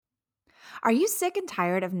Are you sick and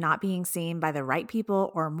tired of not being seen by the right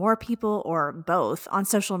people or more people or both on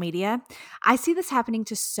social media? I see this happening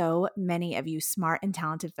to so many of you smart and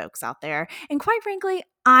talented folks out there. And quite frankly,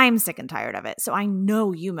 I'm sick and tired of it. So I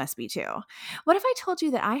know you must be too. What if I told you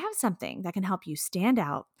that I have something that can help you stand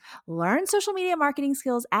out, learn social media marketing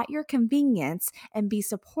skills at your convenience, and be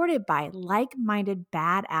supported by like-minded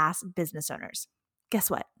badass business owners? Guess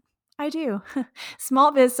what? I do.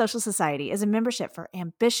 Small Biz Social Society is a membership for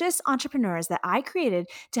ambitious entrepreneurs that I created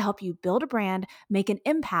to help you build a brand, make an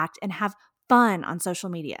impact, and have fun on social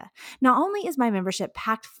media. Not only is my membership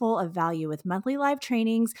packed full of value with monthly live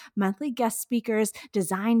trainings, monthly guest speakers,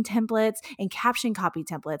 design templates, and caption copy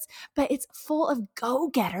templates, but it's full of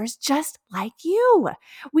go-getters just like you.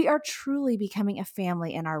 We are truly becoming a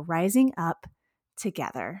family and are rising up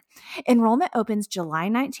together. Enrollment opens July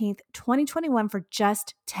 19th, 2021 for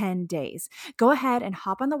just 10 days. Go ahead and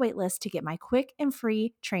hop on the waitlist to get my quick and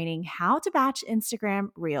free training, How to Batch Instagram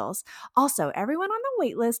Reels. Also, everyone on the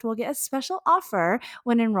waitlist will get a special offer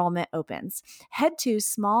when enrollment opens. Head to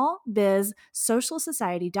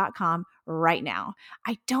smallbizsocialsociety.com right now.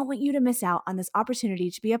 I don't want you to miss out on this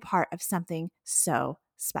opportunity to be a part of something so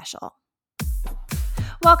special.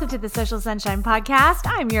 Welcome to the Social Sunshine Podcast.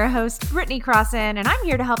 I'm your host, Brittany Crossan, and I'm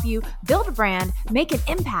here to help you build a brand, make an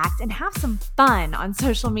impact, and have some fun on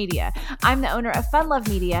social media. I'm the owner of Fun Love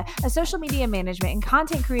Media, a social media management and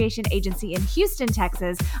content creation agency in Houston,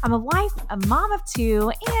 Texas. I'm a wife, a mom of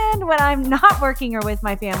two, and when I'm not working or with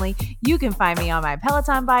my family, you can find me on my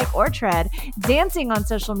Peloton bike or tread, dancing on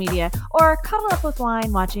social media, or cuddled up with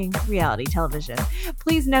wine watching reality television.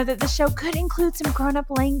 Please know that the show could include some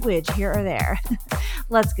grown-up language here or there.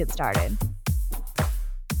 Let's get started.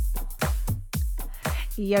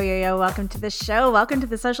 Yo, welcome to the show. Welcome to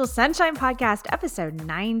the Social Sunshine Podcast, episode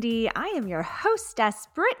 90. I am your hostess,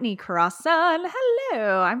 Brittany Crossan.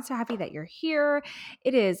 Hello. I'm so happy that you're here.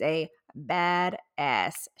 It is a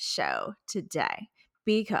badass show today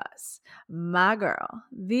because my girl,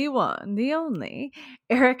 the one, the only,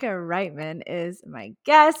 Erica Reitman is my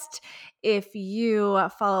guest. If you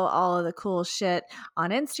follow all of the cool shit on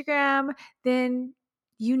Instagram, then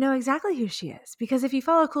you know exactly who she is, because if you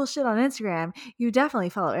follow cool shit on Instagram, you definitely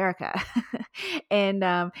follow Erica.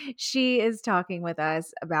 And she is talking with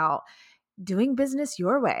us about doing business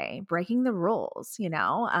your way, breaking the rules,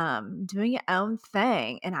 doing your own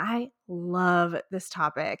thing. And I love this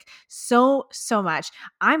topic so much.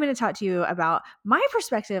 I'm going to talk to you about my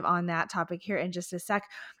perspective on that topic here in just a sec.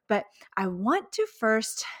 But I want to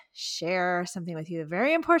first share something with you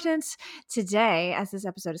very important today. As this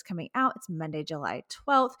episode is coming out, it's Monday, July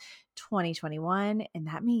 12th, 2021. And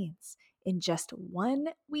that means in just 1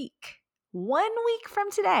 week, 1 week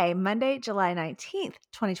from today, Monday, July 19th,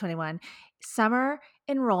 2021, summer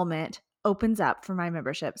enrollment opens up for my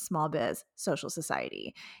membership, Small Biz Social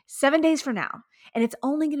Society, 7 days from now. And it's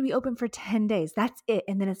only going to be open for 10 days. That's it.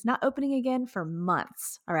 And then it's not opening again for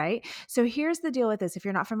months. All right. So here's the deal with this. If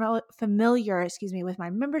you're not familiar with my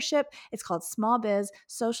membership, it's called Small Biz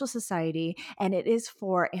Social Society. And it is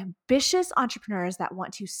for ambitious entrepreneurs that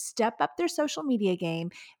want to step up their social media game,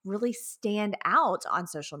 really stand out on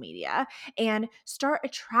social media, and start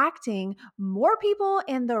attracting more people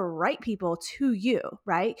and the right people to you,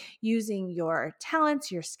 right? Using your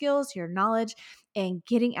talents, your skills, your knowledge, and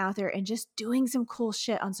getting out there and just doing some cool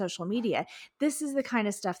shit on social media. This is the kind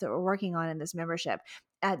of stuff that we're working on in this membership.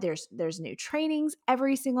 There's new trainings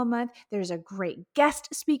every single month. There's a great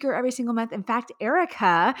guest speaker every single month. In fact,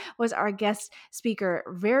 Erica was our guest speaker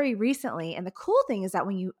very recently. And the cool thing is that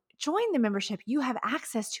when you join the membership, you have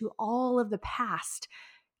access to all of the past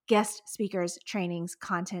guest speakers, trainings,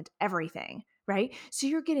 content, everything, right? So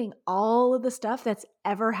you're getting all of the stuff that's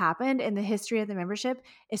ever happened in the history of the membership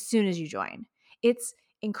as soon as you join. It's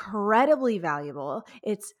incredibly valuable.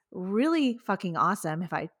 It's really fucking awesome,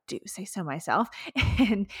 if I do say so myself.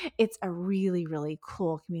 And it's a really, really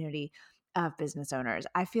cool community of business owners.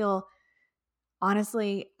 I feel,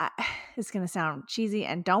 honestly, it's going to sound cheesy,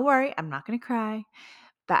 and don't worry, I'm not going to cry,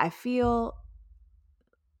 but I feel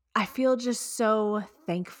just so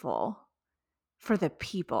thankful for the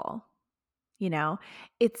people.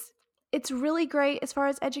 It's really great as far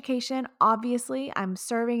as education. Obviously, I'm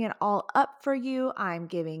serving it all up for you. I'm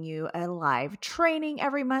giving you a live training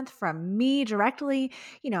every month from me directly.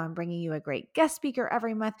 I'm bringing you a great guest speaker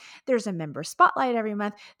every month. There's a member spotlight every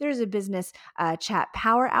month. There's a business chat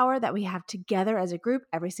power hour that we have together as a group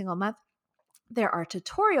every single month. There are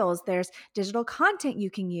tutorials, there's digital content you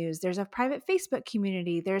can use, there's a private Facebook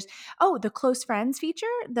community, there's, the close friends feature.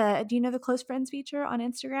 Do you know the close friends feature on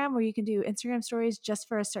Instagram where you can do Instagram stories just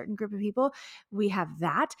for a certain group of people? We have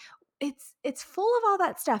that. it's full of all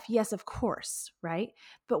that stuff. Yes, of course, right?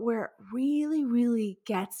 But where it really, really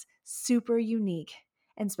gets super unique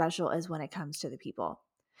and special is when it comes to the people.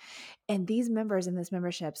 And these members in this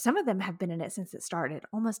membership, some of them have been in it since it started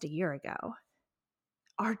almost a year ago,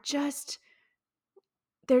 are just,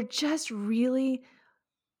 they're just really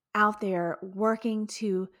out there working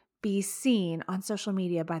to be seen on social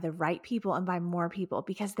media by the right people and by more people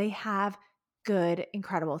because they have good,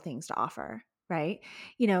 incredible things to offer, right?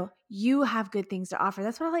 You have good things to offer.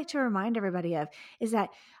 That's what I like to remind everybody of is that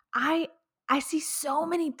I I see so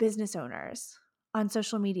many business owners on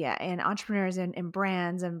social media and entrepreneurs and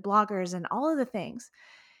brands and bloggers and all of the things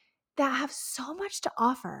that have so much to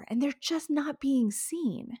offer and they're just not being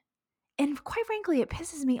seen. And quite frankly, it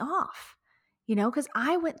pisses me off, because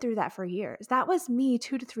I went through that for years. That was me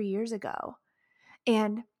 2 to 3 years ago.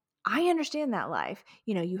 And I understand that life.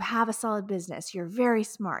 You have a solid business, you're very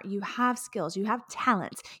smart, you have skills, you have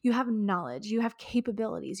talents, you have knowledge, you have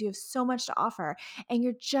capabilities, you have so much to offer, and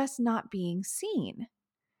you're just not being seen.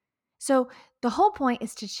 So the whole point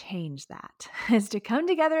is to change that, is to come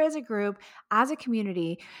together as a group, as a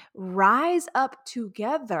community, rise up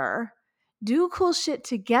together, do cool shit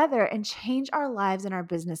together, and change our lives and our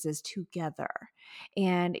businesses together.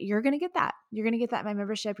 And you're going to get that. You're going to get that in my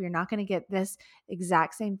membership. You're not going to get this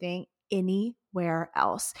exact same thing anywhere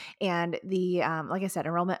else. And like I said,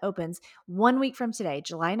 enrollment opens 1 week from today,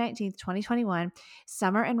 July 19th, 2021.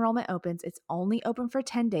 Summer enrollment opens. It's only open for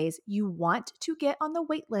 10 days. You want to get on the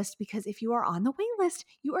wait list because if you are on the wait list,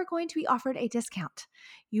 you are going to be offered a discount.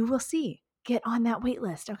 You will see. Get on that wait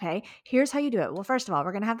list, okay? Here's how you do it. Well, first of all,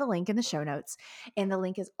 we're going to have the link in the show notes. And the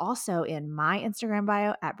link is also in my Instagram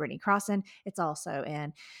bio at Brittany Crossan. It's also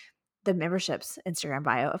in the membership's Instagram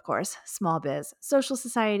bio, of course, Small Biz Social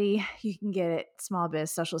Society. You can get it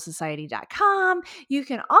smallbizsocialsociety.com. You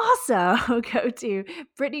can also go to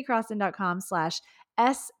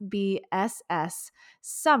brittanycrossan.com/SBSS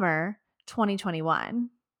Summer 2021.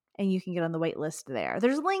 And you can get on the wait list there.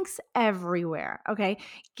 There's links everywhere. Okay.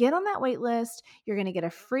 Get on that wait list. You're going to get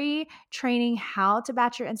a free training how to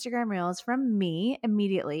batch your Instagram reels from me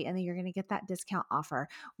immediately. And then you're going to get that discount offer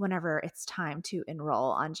whenever it's time to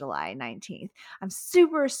enroll on July 19th. I'm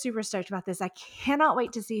super, super stoked about this. I cannot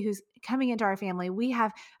wait to see who's coming into our family. We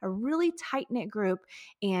have a really tight-knit group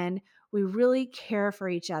and we really care for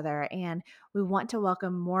each other and we want to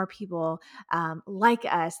welcome more people like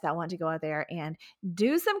us that want to go out there and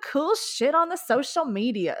do some cool shit on the social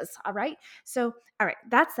medias. All right. So, all right,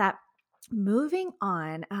 that's that. Moving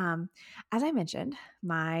on, as I mentioned,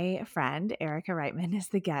 my friend Erica Reitman is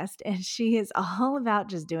the guest, and she is all about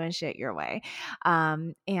just doing shit your way.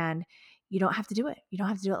 And you don't have to do it. You don't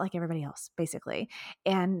have to do it like everybody else, basically.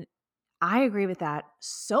 And I agree with that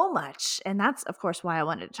so much. And that's, of course, why I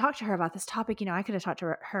wanted to talk to her about this topic. I could have talked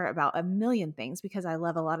to her about a million things because I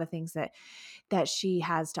love a lot of things that she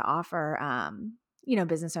has to offer,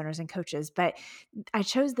 business owners and coaches. But I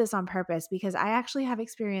chose this on purpose because I actually have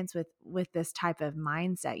experience with this type of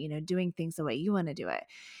mindset, doing things the way you want to do it.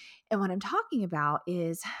 And what I'm talking about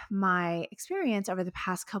is my experience over the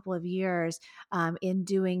past couple of years in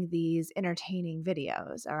doing these entertaining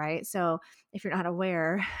videos. All right. So if you're not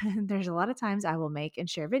aware, there's a lot of times I will make and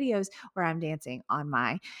share videos where I'm dancing on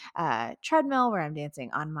my treadmill, where I'm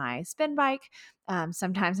dancing on my spin bike.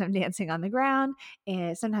 Sometimes I'm dancing on the ground,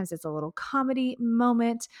 and sometimes it's a little comedy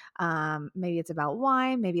moment. Maybe it's about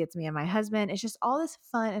wine, maybe it's me and my husband. It's just all this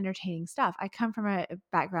fun, entertaining stuff. I come from a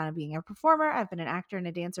background of being a performer. I've been an actor and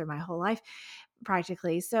a dancer my whole life,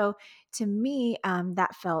 practically. So to me,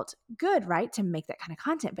 that felt good, right? To make that kind of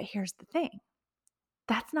content. But here's the thing.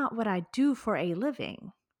 That's not what I do for a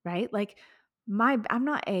living, right? Like I'm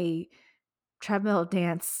not a treadmill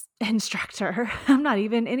dance instructor. I'm not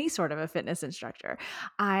even any sort of a fitness instructor.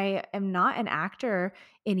 I am not an actor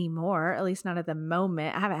anymore, at least not at the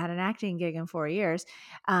moment. I haven't had an acting gig in 4 years.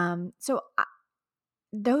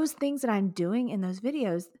 Those things that I'm doing in those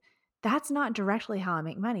videos, that's not directly how I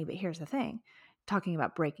make money. But here's the thing, talking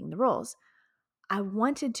about breaking the rules. I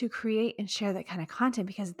wanted to create and share that kind of content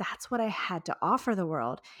because that's what I had to offer the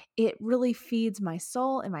world. It really feeds my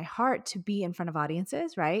soul and my heart to be in front of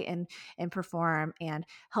audiences, right? And perform and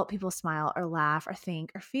help people smile or laugh or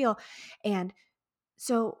think or feel. And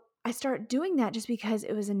so I started doing that just because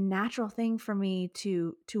it was a natural thing for me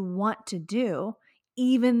to want to do,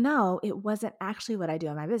 even though it wasn't actually what I do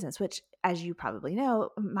in my business, which, as you probably know,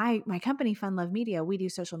 my company, Fun Love Media, we do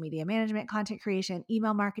social media management, content creation,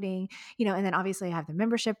 email marketing, and then obviously I have the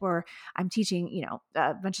membership where I'm teaching,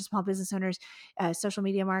 a bunch of small business owners social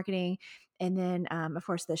media marketing. And then, of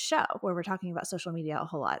course, the show where we're talking about social media a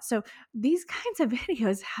whole lot. So these kinds of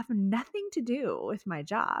videos have nothing to do with my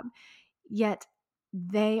job, yet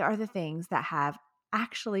they are the things that have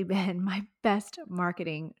actually been my best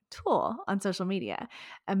marketing tool on social media,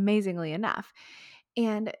 amazingly enough.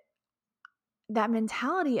 And that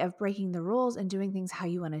mentality of breaking the rules and doing things how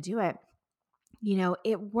you want to do it,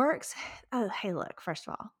 it works. Oh, hey, look, first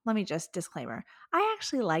of all, let me just disclaimer. I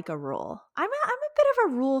actually like a rule. I'm a bit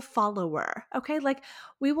of a rule follower. Okay. Like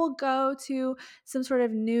we will go to some sort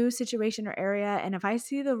of new situation or area. And if I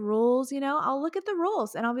see the rules, I'll look at the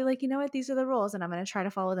rules and I'll be like, you know what, these are the rules and I'm going to try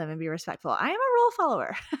to follow them and be respectful. I am a rule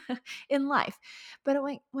follower in life. But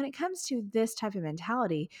when it comes to this type of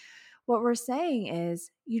mentality, what we're saying is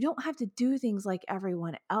you don't have to do things like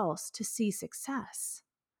everyone else to see success.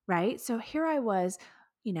 Right? So here I was,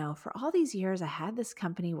 for all these years, I had this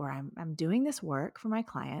company where I'm doing this work for my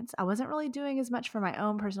clients. I wasn't really doing as much for my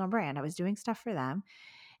own personal brand. I was doing stuff for them.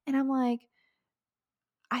 And I'm like,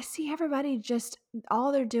 I see everybody just,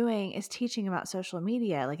 all they're doing is teaching about social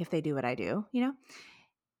media. Like if they do what I do,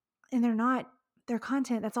 and they're not, their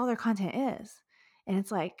content, that's all their content is. And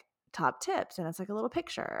it's like top tips and it's like a little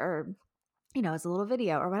picture or, it's a little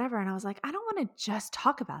video or whatever. And I was like, I don't want to just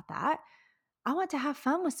talk about that. I want to have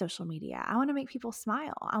fun with social media. I want to make people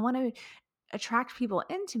smile. I want to attract people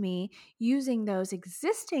into me using those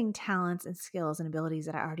existing talents and skills and abilities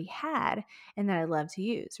that I already had and that I love to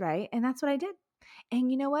use, right? And that's what I did.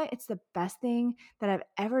 And you know what? It's the best thing that I've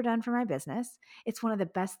ever done for my business. It's one of the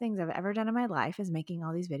best things I've ever done in my life is making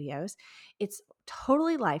all these videos. It's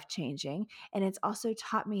totally life-changing. And it's also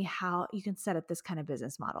taught me how you can set up this kind of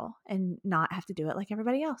business model and not have to do it like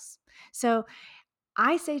everybody else. So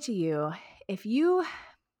I say to you, if you're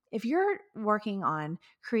working on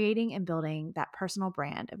creating and building that personal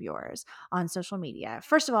brand of yours on social media,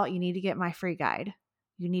 first of all, you need to get my free guide.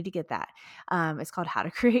 You need to get that. It's called How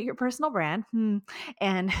to Create Your Personal Brand.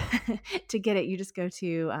 And to get it, you just go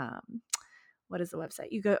to, what is the website?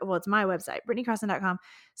 It's my website,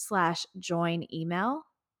 brittanycrossan.com/join email,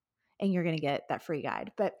 and you're going to get that free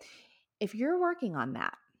guide. But if you're working on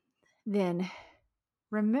that, then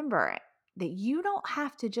remember that you don't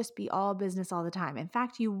have to just be all business all the time. In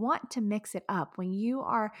fact, you want to mix it up when you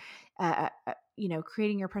are,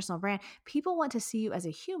 creating your personal brand. People want to see you as a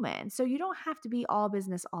human. So you don't have to be all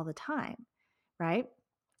business all the time, right?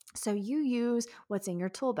 So you use what's in your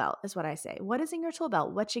tool belt is what I say. What is in your tool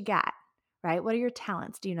belt? What you got, right? What are your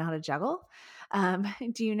talents? Do you know how to juggle?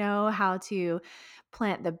 Do you know how to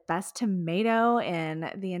plant the best tomato in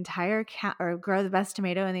the entire or grow the best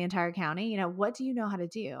tomato in the entire county? What do you know how to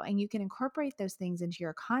do? And you can incorporate those things into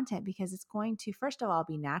your content because it's going to, first of all,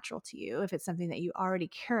 be natural to you. If it's something that you already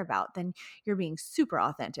care about, then you're being super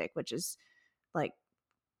authentic, which is like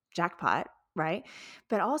jackpot, right?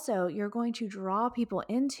 But also you're going to draw people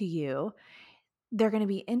into you. They're going to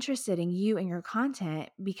be interested in you and your content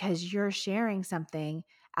because you're sharing something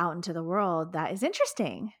out into the world that is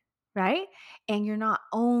interesting, right? And you're not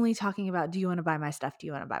only talking about, do you want to buy my stuff? Do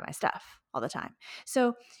you want to buy my stuff all the time?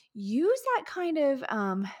 So use that kind of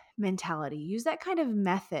mentality, use that kind of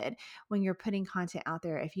method when you're putting content out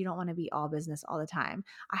there if you don't want to be all business all the time.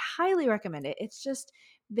 I highly recommend it. It's just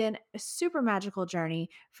been a super magical journey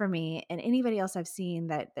for me and anybody else I've seen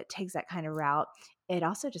that takes that kind of route. It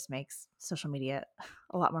also just makes social media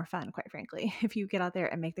a lot more fun, quite frankly, if you get out there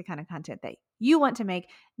and make the kind of content that you want to make,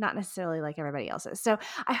 not necessarily like everybody else's. So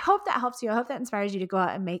I hope that helps you. I hope that inspires you to go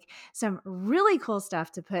out and make some really cool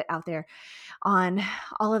stuff to put out there on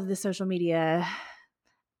all of the social media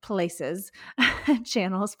places,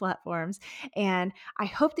 channels, platforms. And I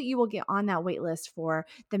hope that you will get on that wait list for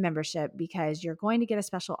the membership because you're going to get a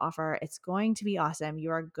special offer. It's going to be awesome. You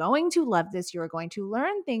are going to love this. You are going to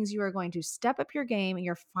learn things. You are going to step up your game and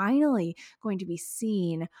you're finally going to be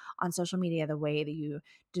seen on social media the way that you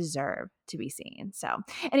deserve to be seen. So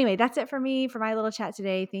anyway, that's it for me for my little chat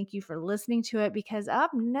today. Thank you for listening to it because up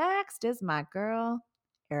next is my girl,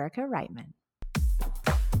 Erica Reitman.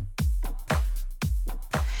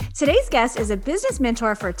 Today's guest is a business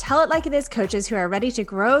mentor for Tell It Like It Is coaches who are ready to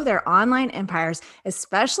grow their online empires,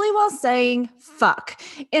 especially while saying fuck.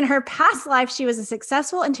 In her past life, she was a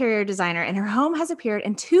successful interior designer, and her home has appeared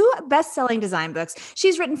in 2 best-selling design books.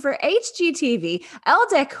 She's written for HGTV, Elle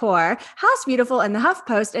Decor, House Beautiful, and the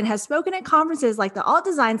HuffPost, and has spoken at conferences like the Alt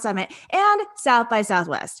Design Summit and South by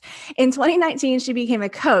Southwest. In 2019, she became a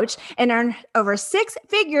coach and earned over 6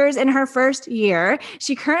 figures in her first year.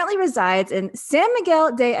 She currently resides in San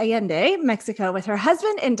Miguel de Allende, Mexico, with her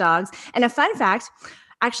husband and dogs. And a fun fact,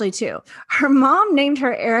 actually 2, her mom named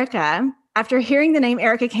her Erica after hearing the name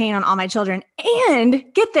Erica Kane on All My Children. And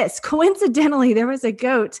get this, coincidentally, there was a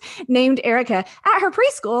goat named Erica at her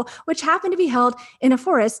preschool, which happened to be held in a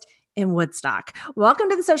forest in Woodstock. Welcome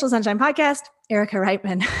to the Social Sunshine Podcast, Erica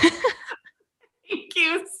Reitman. Thank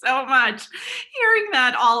you so much. Hearing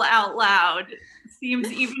that all out loud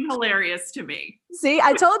seems even hilarious to me. See,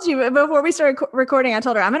 I told you before we started recording, I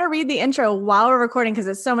told her I'm going to read the intro while we're recording because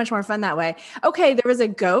it's so much more fun that way. Okay, there was a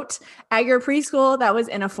goat at your preschool that was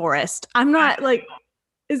in a forest. I'm not like,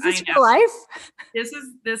 is this real life? This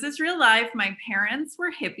is real life. My parents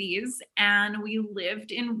were hippies and we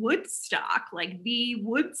lived in Woodstock, like the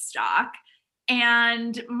Woodstock.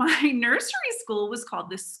 And my nursery school was called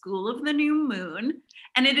the School of the New Moon.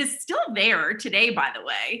 And it is still there today, by the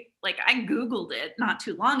way. Like I Googled it not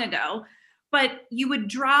too long ago. But you would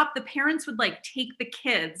the parents would like take the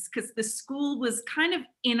kids because the school was kind of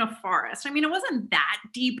in a forest. I mean, it wasn't that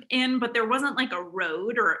deep in, but there wasn't like a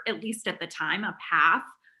road, or at least at the time, a path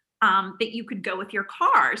that you could go with your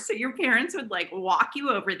car. So your parents would like walk you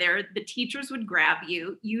over there. The teachers would grab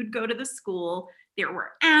you. You'd go to the school. There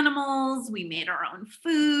were animals. We made our own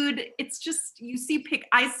food. It's just,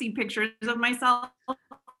 I see pictures of myself.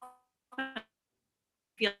 I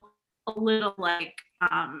feel a little like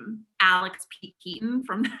Alex P. Keaton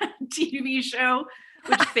from that TV show,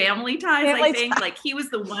 which Family Ties, I think. Like he was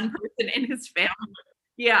the one person in his family.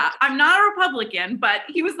 Yeah, I'm not a Republican, but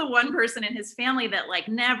he was the one person in his family that like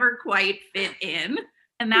never quite fit in.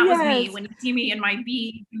 And that was me. When you see me in my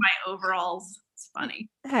overalls, it's funny.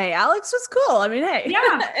 Hey, Alex was cool. I mean, hey,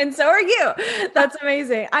 yeah. And so are you. That's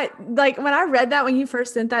amazing. I like when I read that, when you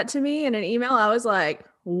first sent that to me in an email, I was like,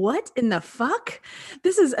 what in the fuck?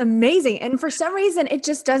 This is amazing. And for some reason, it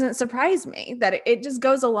just doesn't surprise me that it just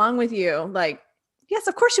goes along with you. Like, yes,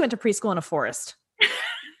 of course you went to preschool in a forest.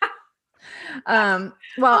 Well,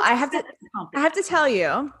 I have to tell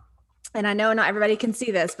you, and I know not everybody can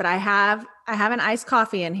see this, but I have an iced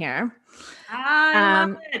coffee in here. I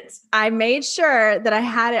love it. I made sure that I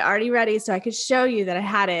had it already ready so I could show you that I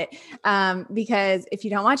had it. Because if you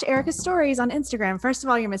don't watch Erica's stories on Instagram, first of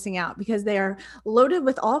all, you're missing out because they are loaded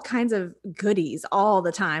with all kinds of goodies all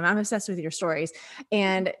the time. I'm obsessed with your stories.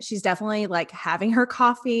 And she's definitely like having her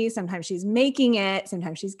coffee. Sometimes she's making it.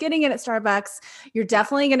 Sometimes she's getting it at Starbucks. You're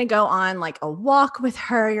definitely going to go on like a walk with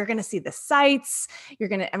her. You're going to see the sights.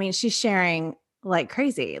 She's sharing like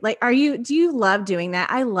crazy. Like, do you love doing that?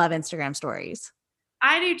 I love Instagram stories.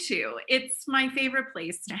 I do too. It's my favorite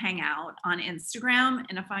place to hang out on Instagram.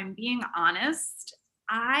 And if I'm being honest,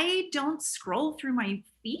 I don't scroll through my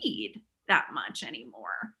feed that much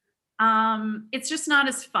anymore. It's just not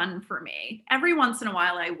as fun for me. Every once in a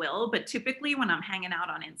while I will, but typically when I'm hanging out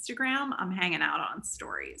on Instagram, I'm hanging out on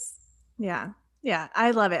stories. Yeah. Yeah, I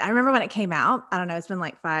love it. I remember when it came out, I don't know, it's been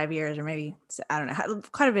like 5 years or maybe, I don't know,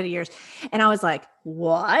 quite a bit of years. And I was like,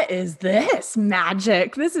 what is this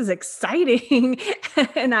magic? This is exciting.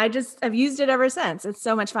 And I've used it ever since. It's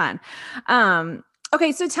so much fun.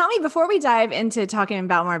 Okay. So tell me, before we dive into talking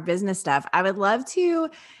about more business stuff, I would love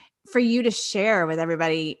for you to share with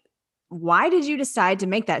everybody, why did you decide to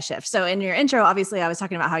make that shift? So in your intro, obviously I was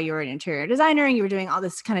talking about how you were an interior designer and you were doing all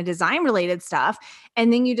this kind of design related stuff.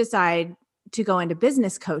 And then you decide to go into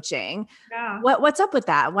business coaching. Yeah. What's up with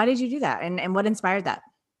that? Why did you do that? And what inspired that?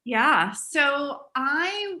 Yeah. So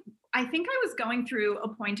I think I was going through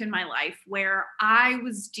a point in my life where I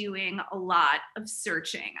was doing a lot of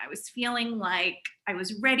searching. I was feeling like I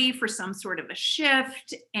was ready for some sort of a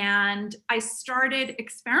shift. And I started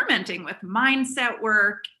experimenting with mindset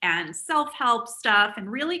work and self-help stuff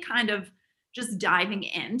and really kind of just diving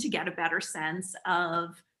in to get a better sense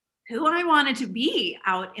of who I wanted to be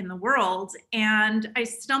out in the world. And I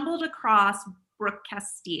stumbled across Brooke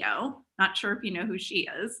Castillo. Not sure if you know who she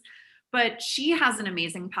is, but she has an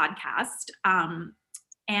amazing podcast.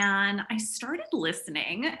 And I started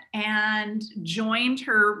listening and joined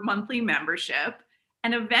her monthly membership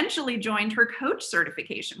and eventually joined her coach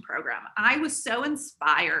certification program. I was so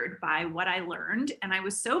inspired by what I learned, and I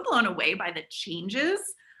was so blown away by the changes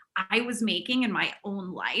I was making in my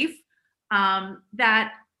own life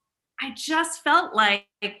that I just felt like,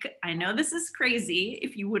 I know this is crazy.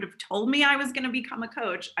 If you would have told me I was going to become a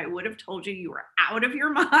coach, I would have told you were out of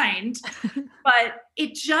your mind. But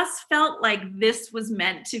it just felt like this was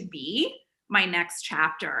meant to be my next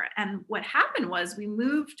chapter. And what happened was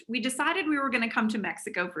we decided we were going to come to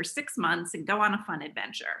Mexico for 6 months and go on a fun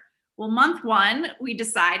adventure. Well, month one, we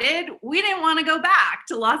decided we didn't want to go back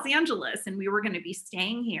to Los Angeles and we were going to be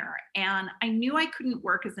staying here. And I knew I couldn't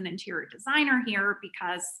work as an interior designer here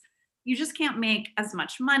because you just can't make as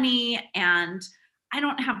much money. And I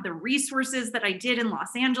don't have the resources that I did in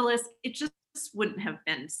Los Angeles. It just wouldn't have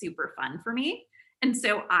been super fun for me. And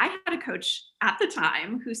so I had a coach at the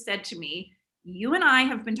time who said to me, "You and I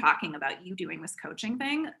have been talking about you doing this coaching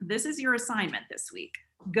thing. This is your assignment this week.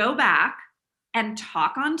 Go back and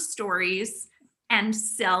talk on stories and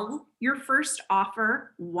sell your first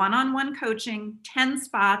offer, one-on-one coaching, 10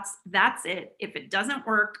 spots. That's it. If it doesn't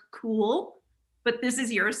work, cool. But this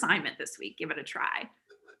is your assignment this week. Give it a try."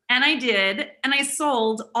 And I did. And I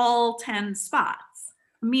sold all 10 spots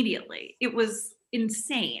immediately. It was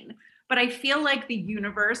insane. But I feel like the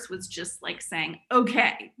universe was just like saying,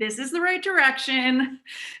 okay, this is the right direction.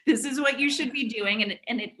 This is what you should be doing.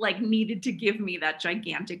 And it like needed to give me that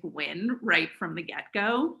gigantic win right from the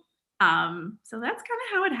get-go. So that's kind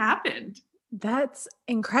of how it happened. That's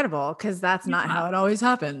incredible because that's not how it always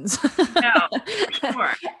happens. No,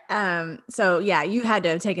 for sure. So yeah, you had to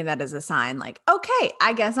have taken that as a sign like, okay,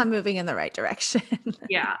 I guess I'm moving in the right direction.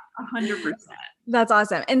 Yeah, 100%. That's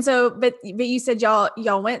awesome. And so, but you said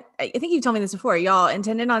y'all went, I think you told me this before, y'all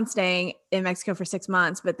intended on staying in Mexico for 6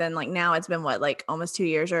 months, but then like now it's been what, like almost 2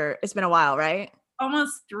 years, or it's been a while, right?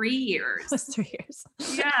 Almost 3 years. Almost 3 years.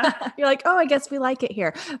 Yeah. You're like, oh, I guess we like it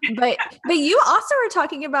here. But you also are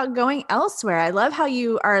talking about going elsewhere. I love how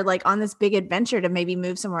you are like on this big adventure to maybe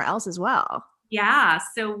move somewhere else as well. Yeah,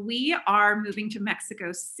 so we are moving to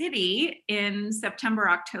Mexico City in September,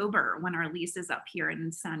 October when our lease is up here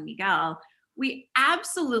in San Miguel. We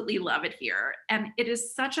absolutely love it here. And it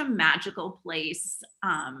is such a magical place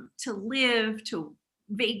to live, to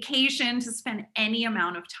vacation, to spend any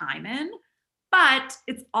amount of time in. But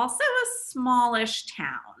it's also a smallish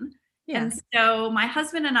town. Yeah. And so my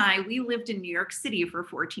husband and I, we lived in New York City for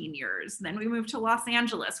 14 years. Then we moved to Los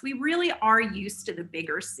Angeles. We really are used to the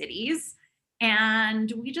bigger cities.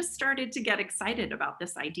 And we just started to get excited about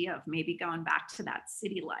this idea of maybe going back to that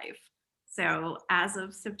city life. So as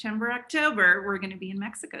of September, October, we're going to be in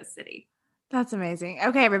Mexico City. That's amazing.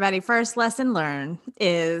 Okay, everybody. First lesson learned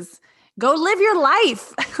is go live your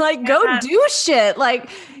life. Like, go do shit. Like,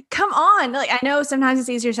 come on. Like, I know sometimes it's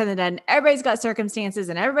easier said than done. Everybody's got circumstances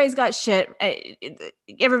and everybody's got shit.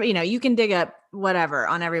 Everybody, you can dig up whatever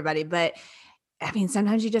on everybody, but I mean,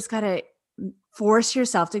 sometimes you just got to force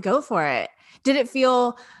yourself to go for it. Did it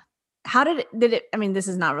feel, I mean, this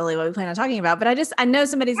is not really what we plan on talking about, but I know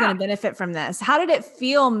somebody's going to benefit from this. How did it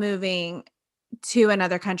feel moving to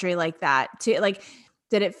another country like that? Did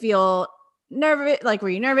it feel nervous? Like, were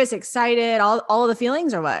you nervous, excited, all of the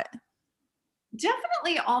feelings, or what?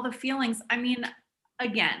 Definitely all the feelings. I mean,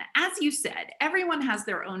 again, as you said, everyone has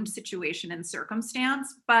their own situation and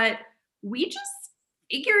circumstance, but we just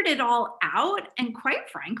figured it all out. And quite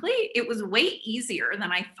frankly, it was way easier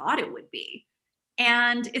than I thought it would be.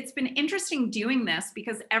 And it's been interesting doing this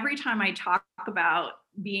because every time I talk about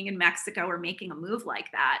being in Mexico or making a move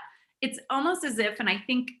like that, it's almost as if, and I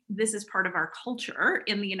think this is part of our culture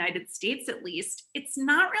in the United States, at least, it's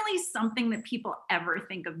not really something that people ever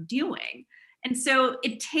think of doing. And so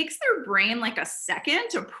it takes their brain like a second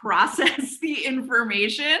to process the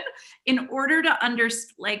information in order to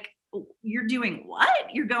understand, like, you're doing what?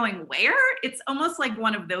 You're going where? It's almost like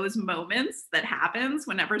one of those moments that happens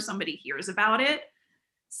whenever somebody hears about it.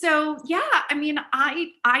 So yeah, I mean,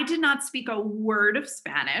 I did not speak a word of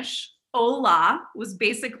Spanish. Hola was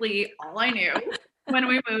basically all I knew when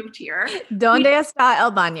we moved here. ¿Dónde está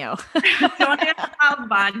el baño? ¿Dónde está el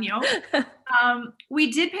baño? We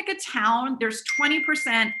did pick a town. There's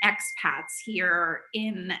 20% expats here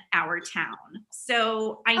in our town.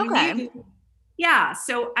 So I knew,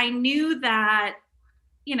 so I knew that,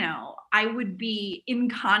 I would be in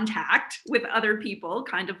contact with other people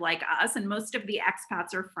kind of like us. And most of the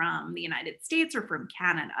expats are from the United States or from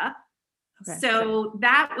Canada. Okay, so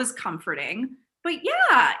that was comforting. But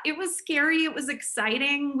yeah, it was scary. It was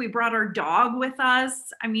exciting. We brought our dog with us.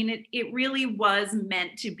 I mean, it really was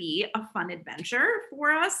meant to be a fun adventure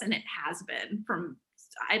for us. And it has been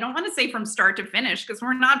I don't want to say from start to finish because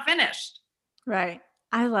we're not finished. Right.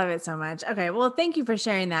 I love it so much. Okay. Well, thank you for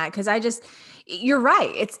sharing that. Cause you're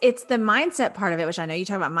right. It's the mindset part of it, which I know you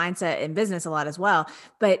talk about mindset in business a lot as well,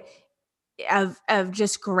 but of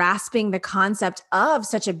just grasping the concept of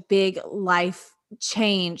such a big life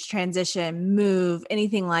change, transition, move,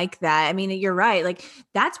 anything like that. I mean, you're right. Like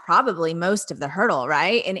that's probably most of the hurdle,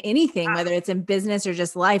 right? In anything, whether it's in business or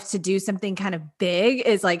just life, to do something kind of big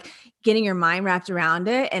is like getting your mind wrapped around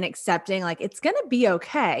it and accepting like it's going to be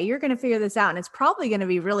okay. You're going to figure this out and it's probably going to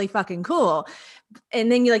be really fucking cool.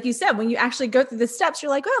 And then you, like you said, when you actually go through the steps,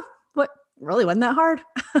 you're like, well, what really wasn't that hard?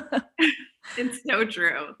 It's so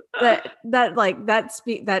true.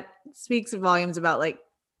 That speaks volumes about like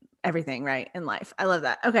everything, right, in life. I love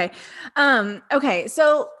that. Okay. Okay.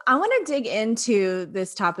 So I want to dig into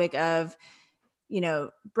this topic of,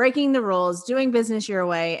 breaking the rules, doing business your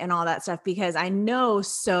way and all that stuff, because I know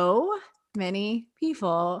so many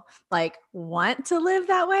people like want to live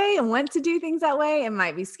that way and want to do things that way and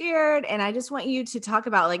might be scared. And I just want you to talk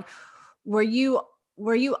about like, were you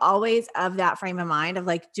always of that frame of mind of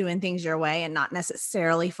like doing things your way and not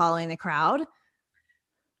necessarily following the crowd?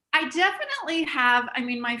 I definitely have. I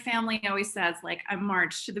mean, my family always says, like, I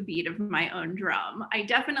march to the beat of my own drum. I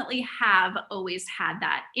definitely have always had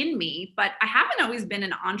that in me, but I haven't always been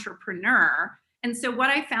an entrepreneur. And so, what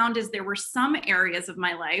I found is there were some areas of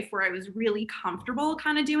my life where I was really comfortable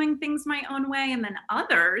kind of doing things my own way, and then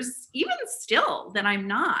others, even still, that I'm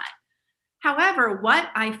not. However, what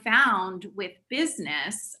I found with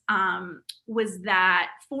business was that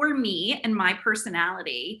for me and my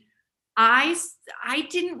personality, I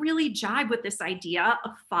didn't really jive with this idea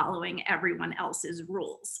of following everyone else's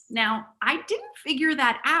rules. Now, I didn't figure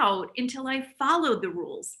that out until I followed the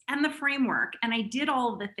rules and the framework and I did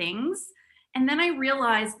all of the things. And then I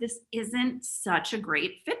realized this isn't such a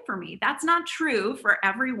great fit for me. That's not true for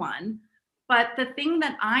everyone. But the thing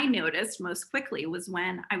that I noticed most quickly was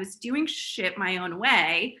when I was doing shit my own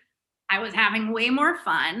way, I was having way more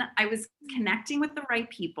fun. I was connecting with the right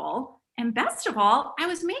people. And best of all, I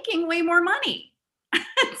was making way more money.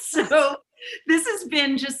 So this has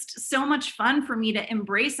been just so much fun for me to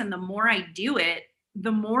embrace. And the more I do it,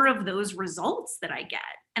 the more of those results that I get.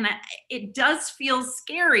 And it does feel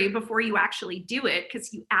scary before you actually do it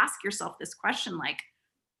because you ask yourself this question like,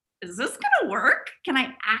 is this going to work? Can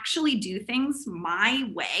I actually do things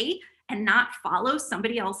my way and not follow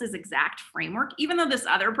somebody else's exact framework, even though this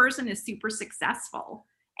other person is super successful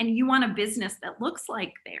and you want a business that looks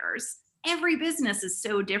like theirs? Every business is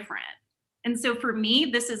so different. And so for me,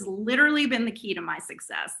 this has literally been the key to my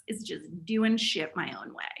success is just doing shit my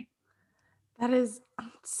own way. That is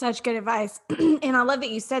such good advice. And I love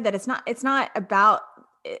that you said that it's not about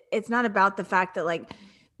the fact that like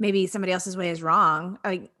maybe somebody else's way is wrong.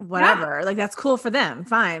 Like whatever. Yeah. Like that's cool for them.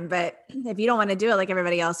 Fine. But if you don't want to do it like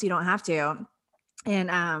everybody else, you don't have to.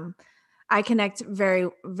 And I connect very,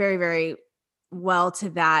 very, very well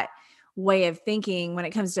to that way of thinking when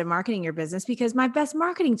it comes to marketing your business, because my best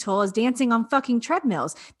marketing tool is dancing on fucking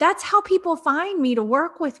treadmills. That's how people find me to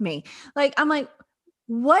work with me. Like, I'm like,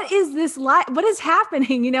 what is this like? What is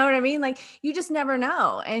happening? You know what I mean? Like you just never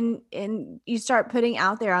know. And you start putting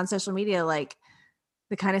out there on social media, like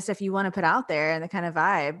the kind of stuff you want to put out there and the kind of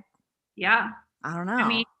vibe. Yeah. I don't I know.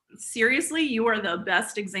 mean, seriously, you are the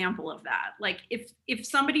best example of that. Like if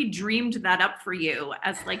somebody dreamed that up for you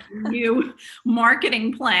as like your new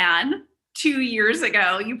marketing plan 2 years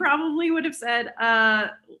ago, you probably would have said,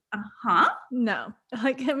 huh? No,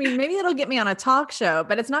 like, I mean, maybe it'll get me on a talk show,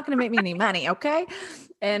 but it's not going to make me any money. Okay.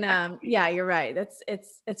 And, yeah, you're right.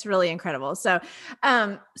 It's really incredible. So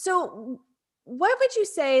what would you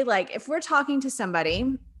say, like, if we're talking to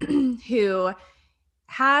somebody who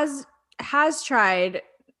has, has tried,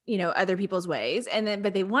 other people's ways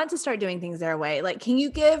but they want to start doing things their way, like, can you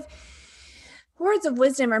give words of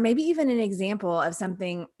wisdom or maybe even an example of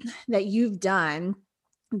something that you've done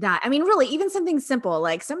that, I mean, really, even something simple,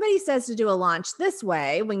 like somebody says to do a launch this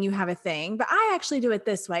way when you have a thing, but I actually do it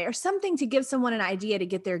this way, or something to give someone an idea to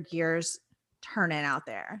get their gears turning out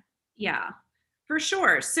there. Yeah, for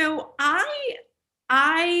sure. So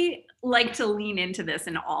I like to lean into this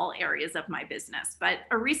in all areas of my business, but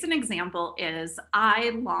a recent example is I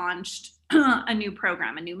launched a new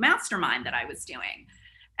program, a new mastermind that I was doing.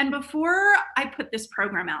 And before I put this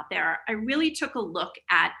program out there, I really took a look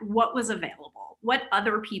at what was available, what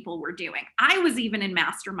other people were doing. I was even in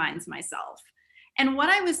masterminds myself. And what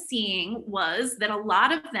I was seeing was that a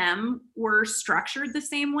lot of them were structured the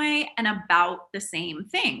same way and about the same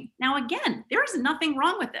thing. Now, again, there's nothing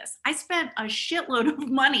wrong with this. I spent a shitload of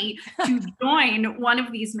money to join one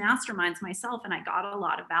of these masterminds myself, and I got a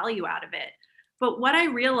lot of value out of it. But what I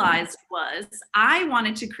realized was I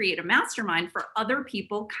wanted to create a mastermind for other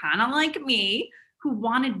people kind of like me who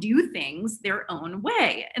want to do things their own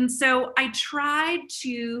way. And so I tried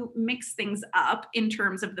to mix things up in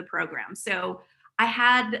terms of the program. So I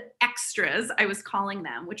had extras, I was calling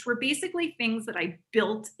them, which were basically things that I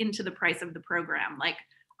built into the price of the program, like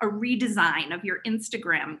a redesign of your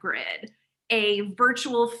Instagram grid, a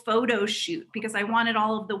virtual photo shoot, because I wanted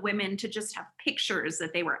all of the women to just have pictures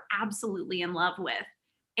that they were absolutely in love with,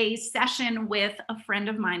 a session with a friend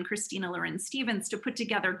of mine, Christina Loren Stevens, to put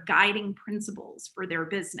together guiding principles for their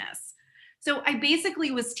business. So I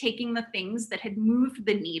basically was taking the things that had moved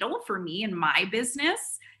the needle for me in my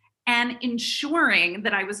business and ensuring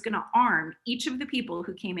that I was going to arm each of the people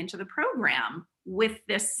who came into the program with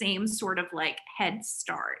this same sort of like head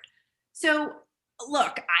start. So,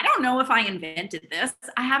 look, I don't know if I invented this.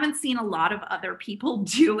 I haven't seen a lot of other people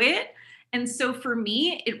do it. And so for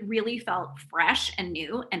me, it really felt fresh and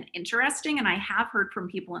new and interesting. And I have heard from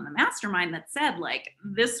people in the mastermind that said, like,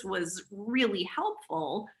 this was really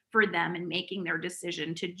helpful for them in making their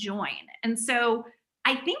decision to join. And so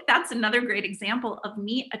I think that's another great example of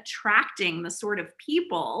me attracting the sort of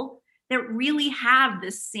people that really have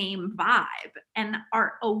this same vibe and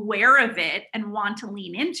are aware of it and want to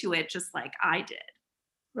lean into it just like I did.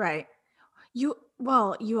 Right. You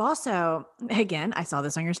also, again, I saw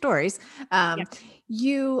this on your stories. Yeah. Um,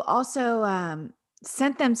 you also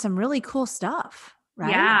sent them some really cool stuff,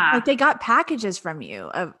 right? Yeah. Like they got packages from you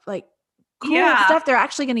of like cool Yeah. stuff they're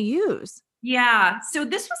actually going to use. Yeah. So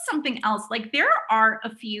this was something else. Like there are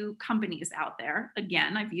a few companies out there,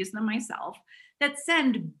 again, I've used them myself, that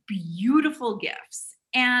send beautiful gifts.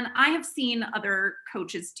 And I have seen other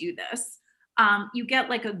coaches do this. You get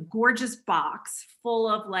like a gorgeous box full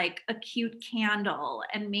of like a cute candle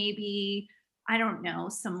and maybe, I don't know,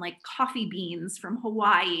 some like coffee beans from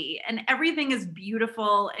Hawaii. And everything is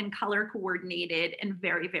beautiful and color coordinated and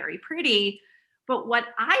very, very pretty. But what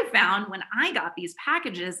I found when I got these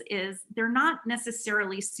packages is they're not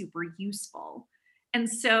necessarily super useful. And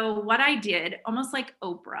so what I did, almost like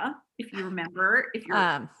Oprah, if you remember, if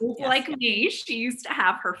you're old Yes. like me, she used to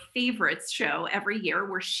have her favorites show every year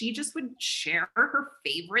where she just would share her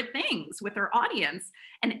favorite things with her audience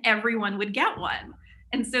and everyone would get one.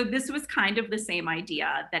 And so this was kind of the same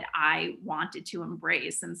idea that I wanted to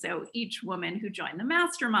embrace. And so each woman who joined the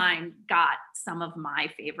mastermind got some of my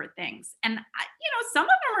favorite things. And, some of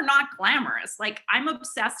them are not glamorous. Like I'm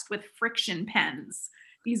obsessed with friction pens,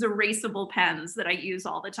 these erasable pens that I use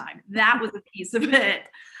all the time. That was a piece of it.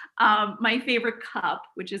 My favorite cup,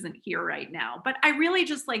 which isn't here right now, but I really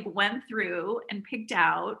just like went through and picked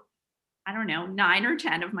out, I don't know, 9 or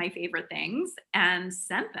 10 of my favorite things and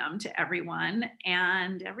sent them to everyone.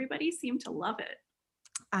 And everybody seemed to love it.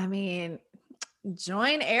 I mean,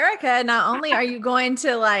 join Erica. Not only are you going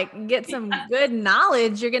to like get some good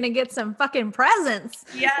knowledge, you're going to get some fucking presents.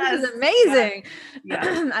 Yes. This is amazing.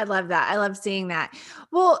 Yes. I love that. I love seeing that.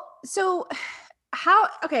 Well, so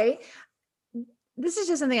okay, this is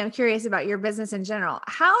just something I'm curious about your business in general.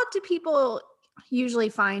 How do people usually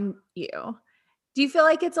find you? Do you feel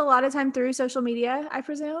like it's a lot of time through social media, I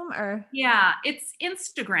presume, or? Yeah, it's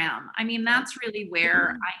Instagram. I mean, that's really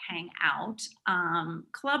where I hang out.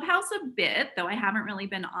 Clubhouse a bit, though I haven't really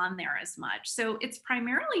been on there as much. So it's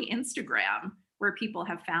primarily Instagram where people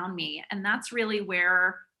have found me. And that's really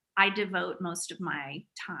where I devote most of my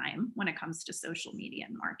time when it comes to social media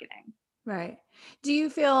and marketing. Right. Do you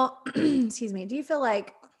feel, excuse me, do you feel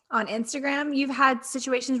like on Instagram, you've had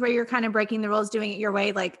situations where you're kind of breaking the rules, doing it your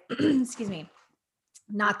way, like, excuse me,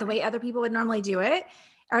 not the way other people would normally do it?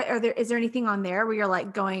 Is there anything on there where you're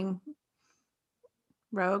like going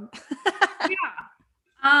rogue?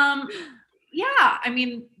 Um, yeah, I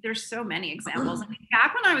mean, there's so many examples. I mean,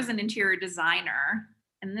 back when I was an interior designer,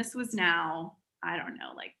 and this was now, I don't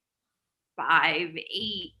know, like 5,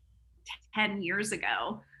 8, 10 years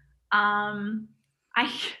ago,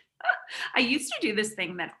 I I used to do this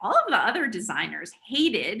thing that all of the other designers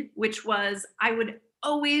hated, which was I would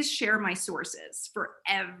always share my sources for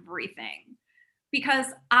everything because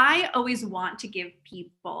I always want to give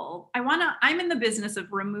people, I'm in the business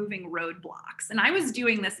of removing roadblocks. And I was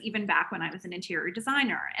doing this even back when I was an interior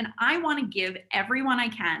designer. And I want to give everyone I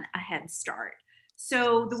can a head start.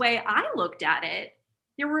 So the way I looked at it,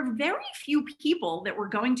 there were very few people that were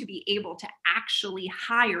going to be able to actually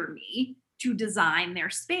hire me to design their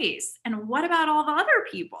space. And what about all the other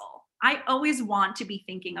people? I always want to be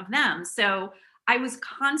thinking of them. So I was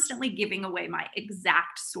constantly giving away my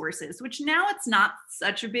exact sources, which now it's not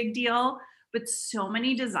such a big deal. But so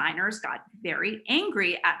many designers got very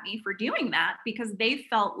angry at me for doing that because they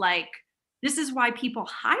felt like this is why people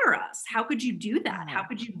hire us. How could you do that? How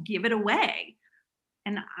could you give it away?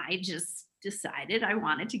 And I just decided I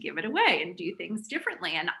wanted to give it away and do things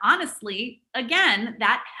differently. And honestly, again,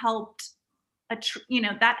 that helped,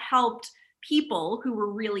 that helped people who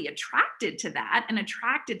were really attracted to that and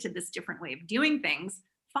attracted to this different way of doing things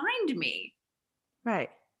find me. Right.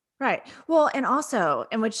 Right. Well, and also,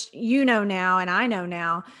 and which you know now, and I know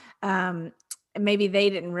now, and maybe they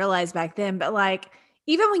didn't realize back then, but like,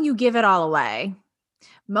 even when you give it all away,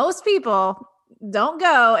 most people don't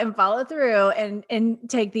go and follow through and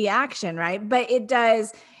take the action, right? But it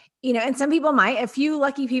does, and some people might, a few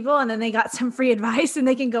lucky people, and then they got some free advice and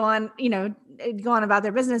they can go on, go on about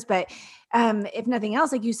their business. But if nothing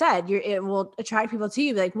else, like you said, it will attract people to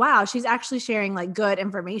you. Like, wow, she's actually sharing like good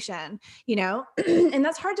information, and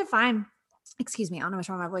that's hard to find. Excuse me, I don't know what's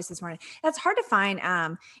wrong with my voice this morning. That's hard to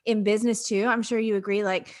find in business too. I'm sure you agree.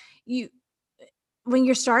 Like you, when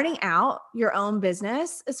you're starting out your own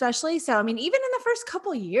business, especially. So, I mean, even in the first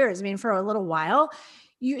couple of years, I mean, for a little while,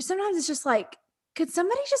 sometimes it's just like, could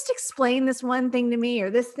somebody just explain this one thing to me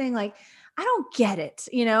or this thing? Like, I don't get it,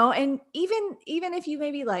 And even if you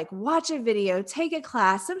maybe like watch a video, take a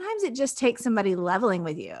class, sometimes it just takes somebody leveling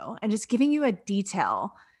with you and just giving you a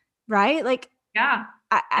detail, right? Like, Yeah.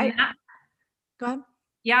 I And that go ahead.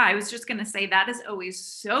 Yeah, I was just going to say that is always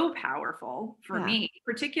so powerful for Yeah. me,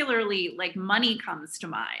 particularly like money comes to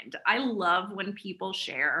mind. I love when people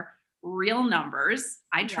share real numbers.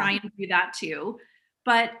 I Yeah. try and do that too.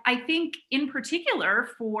 But I think in particular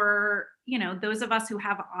for, those of us who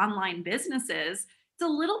have online businesses, it's a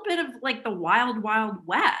little bit of like the wild wild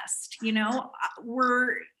west,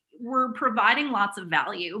 we're providing lots of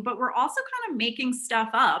value, but we're also kind of making stuff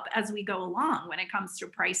up as we go along when it comes to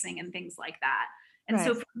pricing and things like that. And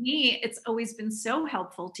so Right. for me, it's always been so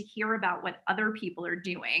helpful to hear about what other people are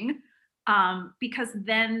doing, because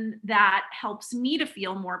then that helps me to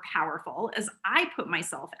feel more powerful as I put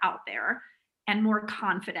myself out there and more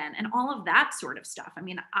confident and all of that sort of stuff. I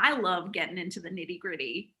mean, I love getting into the nitty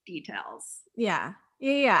gritty details. Yeah.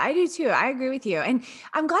 Yeah, I do too. I agree with you. And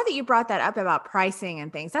I'm glad that you brought that up about pricing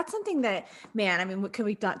and things. That's something that, man, I mean, could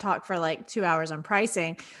we not talk for like 2 hours on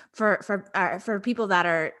pricing for people that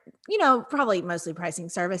are, probably mostly pricing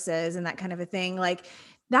services and that kind of a thing. Like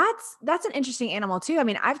that's an interesting animal too. I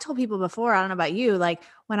mean, I've told people before, I don't know about you, like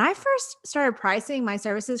when I first started pricing my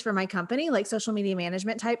services for my company, like social media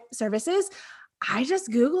management type services, I just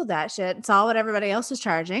Googled that shit, saw what everybody else was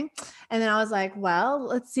charging. And then I was like, well,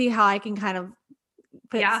 let's see how I can kind of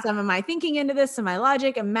put Yeah. some of my thinking into this, some of my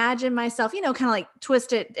logic, imagine myself, kind of like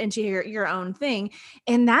twist it into your own thing.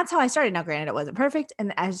 And that's how I started. Now, granted, it wasn't perfect.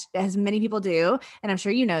 And as many people do, and I'm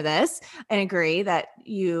sure you know this and agree that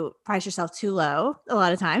you price yourself too low a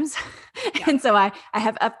lot of times. Yeah. And so I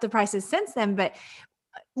have upped the prices since then. But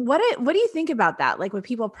what do you think about that? Like with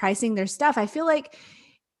people pricing their stuff, I feel like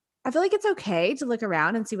it's okay to look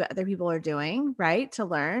around and see what other people are doing, right? To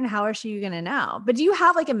learn. How else are you going to know? But do you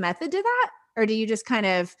have like a method to that? Or do you just kind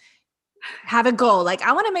of have a goal? Like,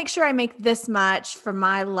 I want to make sure I make this much for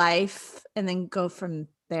my life and then go from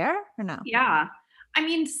there, or no? Yeah. I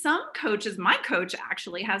mean, my coach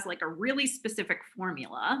actually has like a really specific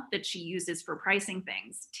formula that she uses for pricing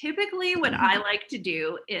things. Typically, what I like to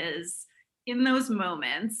do is in those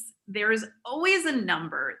moments, there's always a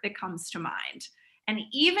number that comes to mind. And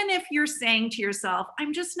even if you're saying to yourself,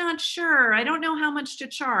 I'm just not sure, I don't know how much to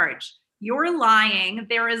charge, you're lying.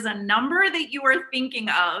 There is a number that you are thinking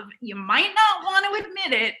of. You might not want to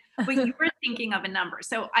admit it, but you were thinking of a number.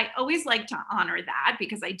 So I always like to honor that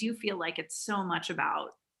because I do feel like it's so much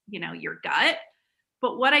about, your gut.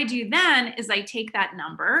 But what I do then is I take that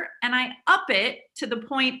number and I up it to the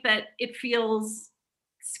point that it feels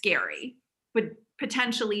scary, but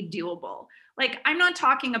potentially doable. Like, I'm not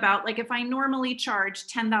talking about like if I normally charge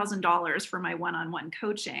 $10,000 for my one-on-one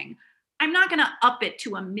coaching, I'm not going to up it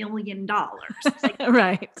to $1,000,000. Like,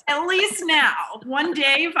 Right. at least now, one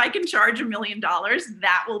day, if I can charge $1,000,000,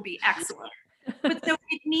 that will be excellent. But so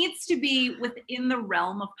it needs to be within the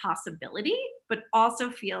realm of possibility, but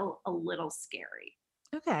also feel a little scary.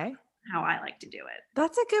 Okay. How I like to do it.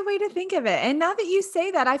 That's a good way to think of it. And now that you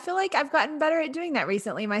say that, I feel like I've gotten better at doing that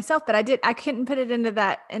recently myself, but I couldn't put it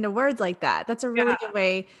into words like that. That's a really Yeah. good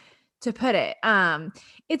way to put it.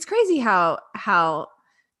 It's crazy how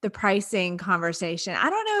the pricing conversation, I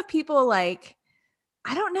don't know if people like,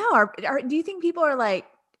 I don't know. Do you think people are like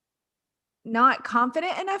not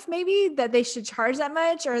confident enough maybe that they should charge that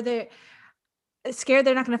much, or they're scared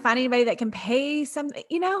they're not going to find anybody that can pay something,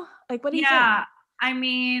 like, what do you think? Yeah. I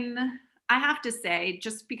mean, I have to say,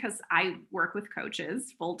 just because I work with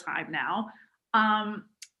coaches full time now,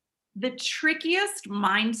 the trickiest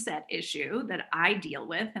mindset issue that I deal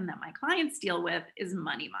with and that my clients deal with is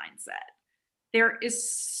money mindset. there is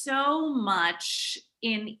so much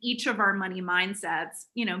in each of our money mindsets,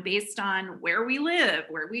 based on where we live,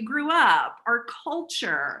 where we grew up, our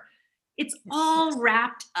culture. It's all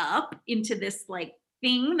wrapped up into this like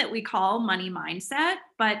thing that we call money mindset,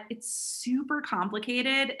 but it's super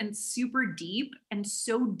complicated and super deep and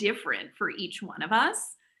so different for each one of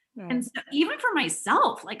us. And Right. so even for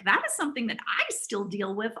myself, like that is something that I still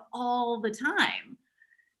deal with all the time.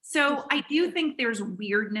 So I do think there's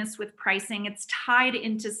weirdness with pricing. It's tied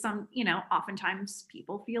into some, oftentimes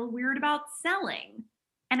people feel weird about selling.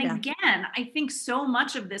 And Yeah. again, I think so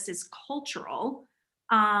much of this is cultural.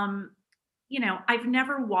 Um, I've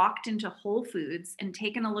never walked into Whole Foods and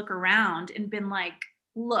taken a look around and been like,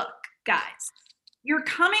 look, guys, you're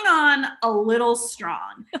coming on a little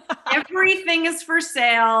strong. Everything is for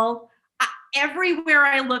sale. Everywhere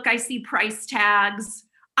I look, I see price tags.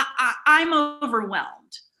 I'm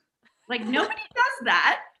overwhelmed. Like nobody does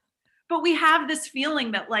that. But we have this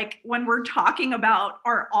feeling that like when we're talking about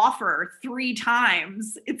our offer 3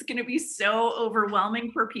 times, it's going to be so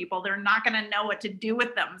overwhelming for people. They're not going to know what to do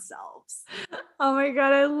with themselves. Oh my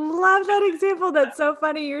God, I love that example. That's so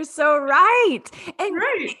funny. You're so right. And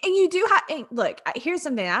Right. and you do have look, here's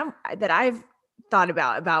something that I've thought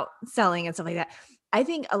about selling and stuff like that. I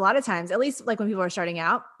think a lot of times, at least like when people are starting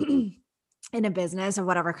out in a business of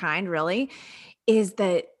whatever kind, really, is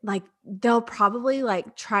that like they'll probably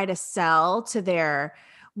like try to sell to their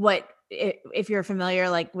what if you're familiar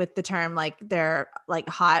like with the term like their like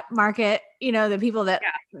hot market, the people that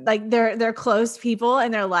Yeah. like they're close people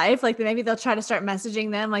in their life, like maybe they'll try to start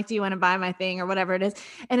messaging them like, do you want to buy my thing or whatever it is.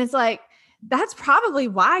 And it's like that's probably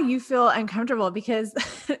why you feel uncomfortable because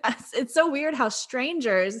it's so weird how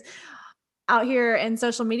strangers out here in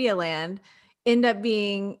social media land end up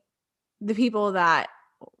being the people that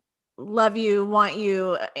love you, want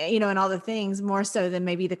you, and all the things more so than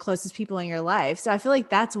maybe the closest people in your life. So I feel like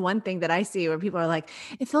that's one thing that I see where people are like,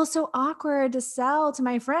 it feels so awkward to sell to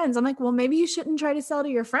my friends. I'm like, well, maybe you shouldn't try to sell to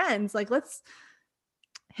your friends. Like, let's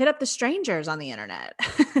hit up the strangers on the internet.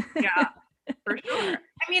 Yeah, for sure.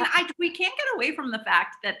 I mean, we can't get away from the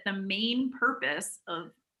fact that the main purpose of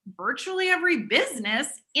virtually every business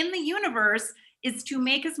in the universe is to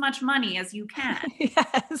make as much money as you can.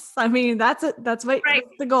 Yes. I mean, that's it. That's what Right.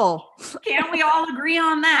 that's the goal. Can't we all agree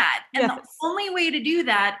on that? And the Yes. only way to do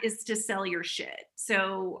that is to sell your shit.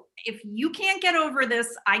 So if you can't get over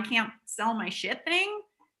this, I can't sell my shit thing,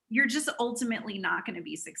 you're just ultimately not going to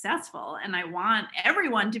be successful. And I want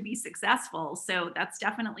everyone to be successful. So that's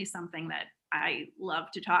definitely something that I love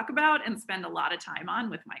to talk about and spend a lot of time on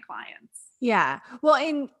with my clients. Yeah. Well,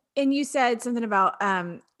 and you said something about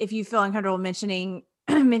if you feel uncomfortable mentioning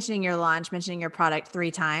mentioning your launch, mentioning your product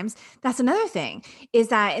 3 times. That's another thing is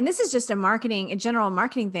that and this is just a general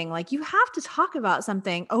marketing thing. Like you have to talk about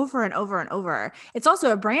something over and over and over. It's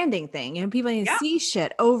also a branding thing. People need to Yeah. see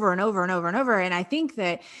shit over and over and over and over. And I think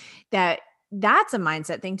that that's a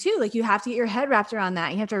mindset thing too. Like you have to get your head wrapped around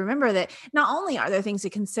that. You have to remember that not only are there things to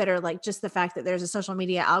consider, like just the fact that there's a social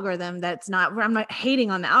media algorithm that's not, I'm not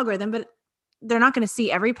hating on the algorithm, but they're not going to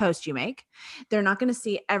see every post you make. They're not going to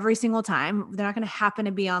see every single time. They're not going to happen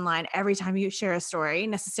to be online every time you share a story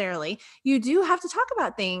necessarily. You do have to talk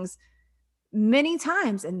about things many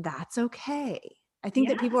times, and that's okay. I think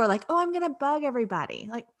that Yeah. people are like, oh, I'm going to bug everybody.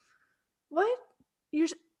 Like, what? You're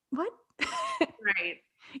what? Right.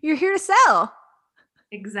 You're here to sell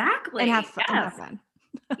and have Exactly. fun. And have Yes. fun.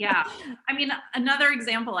 Yeah. I mean, another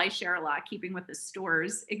example I share a lot, keeping with the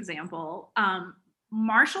stores example,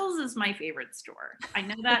 Marshall's is my favorite store. I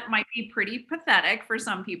know that might be pretty pathetic for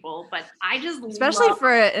some people, but I just Especially love,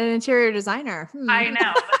 for an interior designer. I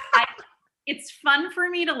know, but it's fun for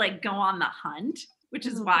me to like go on the hunt, which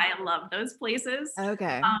is Mm. why I love those places.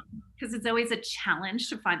 Okay. Because it's always a challenge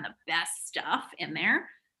to find the best stuff in there.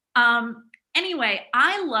 Anyway,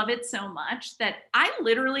 I love it so much that I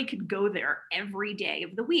literally could go there every day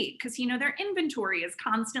of the week because their inventory is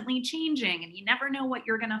constantly changing and you never know what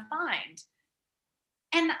you're gonna find.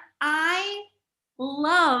 And I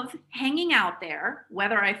love hanging out there,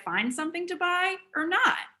 whether I find something to buy or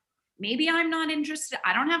not. Maybe I'm not interested.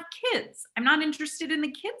 I don't have kids. I'm not interested in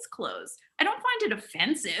the kids' clothes. I don't find it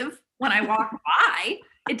offensive when I walk by.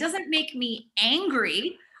 It doesn't make me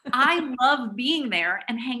angry. I love being there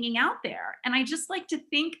and hanging out there. And I just like to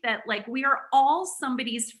think that like we are all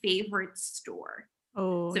somebody's favorite store.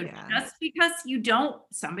 Oh, So yeah. just because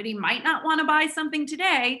somebody might not want to buy something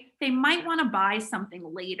today, they might want to buy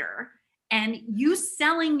something later. And you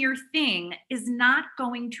selling your thing is not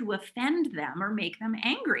going to offend them or make them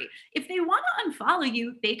angry. If they want to unfollow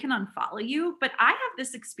you, they can unfollow you. But I have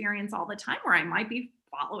this experience all the time where I might be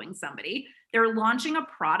following somebody. They're launching a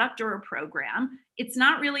product or a program. It's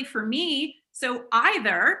not really for me. So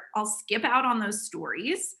either I'll skip out on those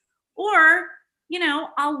stories, or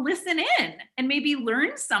I'll listen in and maybe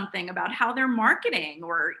learn something about how they're marketing,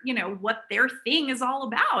 or, what their thing is all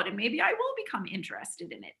about. And maybe I will become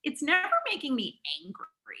interested in it. It's never making me angry.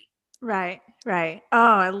 Right, right. Oh,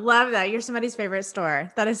 I love that. You're somebody's favorite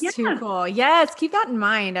store. That is too Yes. cool. Yes, keep that in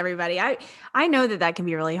mind, everybody. I know that that can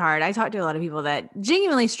be really hard. I talk to a lot of people that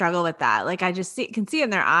genuinely struggle with that. Like I just can see in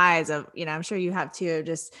their eyes of, I'm sure you have too,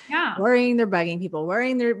 just Yeah. worrying they're bugging people,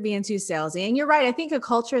 worrying they're being too salesy. And you're right. I think a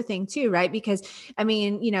culture thing too, right? Because I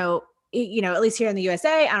mean, at least here in the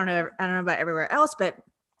USA, I don't know about everywhere else, but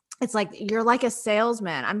it's like you're like a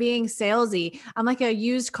salesman. I'm being salesy. I'm like a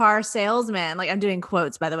used car salesman. Like I'm doing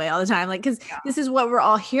quotes, by the way, all the time. Like because Yeah. this is what we're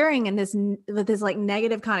all hearing, and this with this like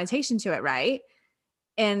negative connotation to it, right?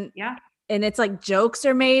 And Yeah. and it's like jokes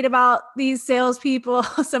are made about these salespeople,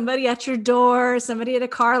 somebody at your door, somebody at a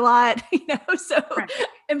car lot, So, Right.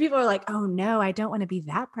 and people are like, "Oh no, I don't want to be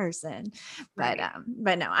that person." Right.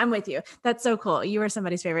 But no, I'm with you. That's so cool. You are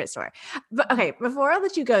somebody's favorite store. But Mhm. okay, before I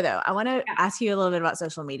let you go though, I want to Yeah. ask you a little bit about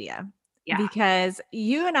social media Yeah. because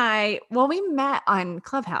you and I, well, we met on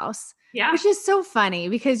Clubhouse, Yeah. which is so funny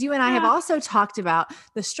because you and I have Yeah. also talked about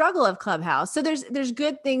the struggle of Clubhouse. So there's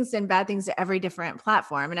good things and bad things to every different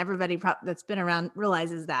platform, and everybody that's been around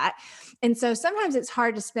realizes that. And so sometimes it's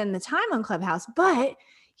hard to spend the time on Clubhouse, but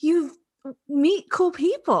you meet cool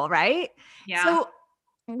people, right? Yeah. So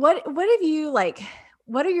what have you like?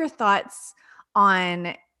 What are your thoughts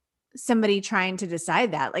on somebody trying to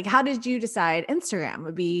decide that? Like, how did you decide Instagram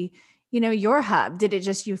would be, your hub? Did it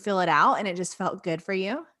just you fill it out and it just felt good for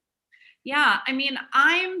you? Yeah, I mean,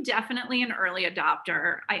 I'm definitely an early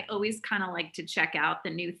adopter. I always kind of like to check out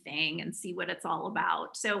the new thing and see what it's all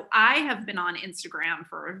about. So I have been on Instagram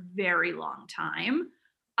for a very long time.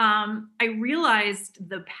 I realized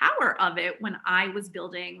the power of it when I was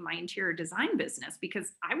building my interior design business,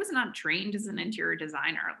 because I was not trained as an interior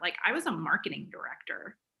designer. Like, I was a marketing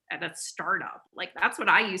director at a startup. Like, that's what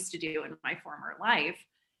I used to do in my former life.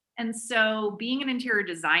 And so being an interior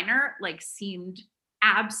designer like seemed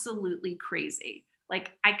absolutely crazy.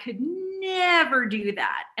 Like, I could never do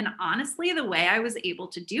that. And honestly, the way I was able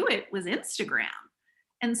to do it was Instagram.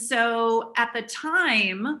 And so at the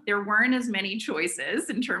time, there weren't as many choices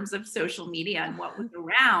in terms of social media and what was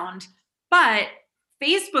around, but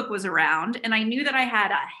Facebook was around. And I knew that I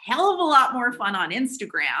had a hell of a lot more fun on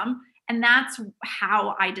Instagram. And that's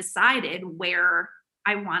how I decided where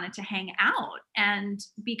I wanted to hang out. And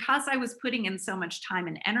because I was putting in so much time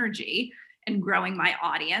and energy and growing my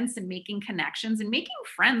audience and making connections and making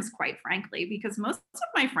friends, quite frankly, because most of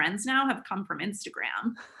my friends now have come from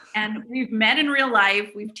Instagram, and we've met in real life.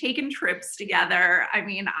 We've taken trips together. I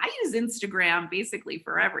mean, I use Instagram basically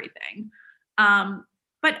for everything. Um,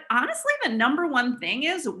 but honestly, the number one thing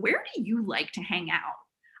is, where do you like to hang out?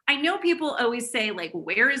 I know people always say, like,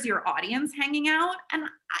 where is your audience hanging out? And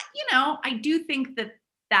I do think that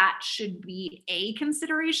that should be a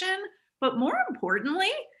consideration. But more importantly,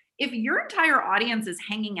 if your entire audience is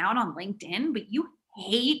hanging out on LinkedIn, but you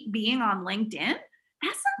hate being on LinkedIn,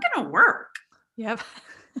 that's not going to work. Yep.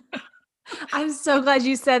 I'm so glad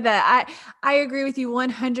you said that. I agree with you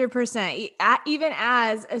 100%. Even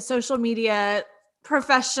as a social media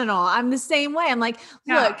professional, I'm the same way. I'm like,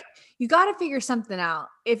 Yeah. look, you got to figure something out.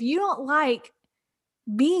 If you don't like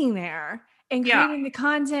being there and Yeah. creating the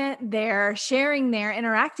content there, sharing there,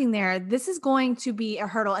 interacting there, this is going to be a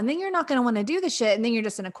hurdle. And then you're not going to want to do the shit. And then you're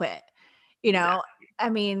just going to quit. You know, Exactly. I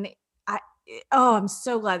mean, I'm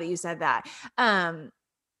so glad that you said that.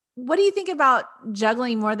 What do you think about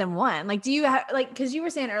juggling more than one? Like, do you have like, because you were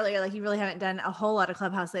saying earlier, like you really haven't done a whole lot of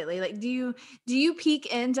Clubhouse lately. Like, do you peek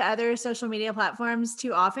into other social media platforms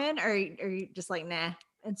too often, or are you just like, nah,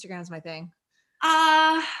 Instagram's my thing?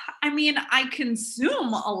 I mean, I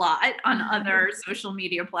consume a lot on other social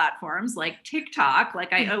media platforms like TikTok.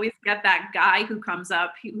 Like, I always get that guy who comes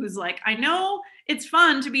up who's like, I know it's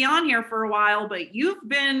fun to be on here for a while, but you've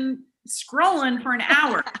been scrolling for an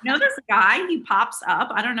hour. This guy, he pops up.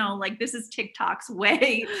 I don't know, like, this is TikTok's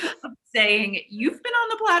way of saying, you've been on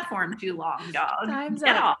the platform too long, dog. Time's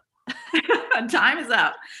Get up. off. Time is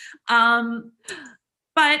up. Um,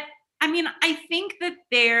 but I mean, I think that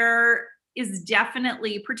there is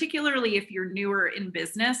definitely, particularly if you're newer in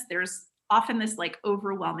business, there's often this like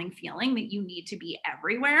overwhelming feeling that you need to be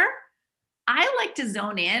everywhere. I like to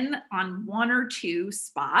zone in on one or two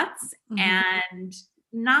spots Mhm. and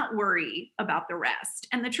not worry about the rest.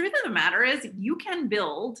 And the truth of the matter is, you can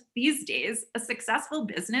build these days a successful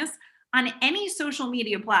business on any social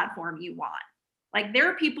media platform you want. Like, there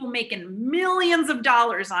are people making millions of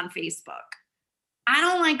dollars on Facebook. I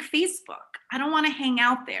don't like Facebook. I don't want to hang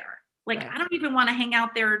out there. Like, Right. I don't even want to hang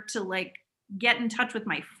out there to like get in touch with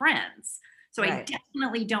my friends. So I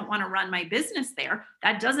definitely don't want to run my business there.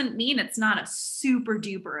 That doesn't mean it's not a super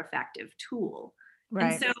duper effective tool. And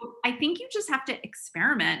Right. so I think you just have to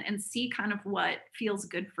experiment and see kind of what feels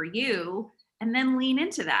good for you and then lean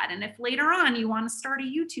into that. And if later on you want to start a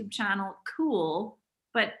YouTube channel, cool.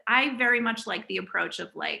 But I very much like the approach of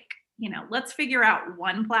like, let's figure out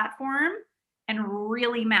one platform and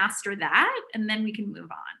really master that, and then we can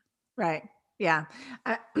move on. Right. Yeah.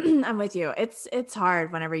 I'm with you. It's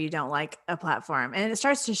hard whenever you don't like a platform, and it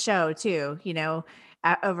starts to show too,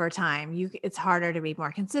 over time. It's harder to be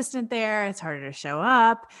more consistent there. It's harder to show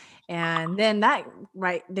up. And then that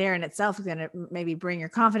right there in itself is going to maybe bring your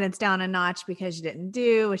confidence down a notch because you didn't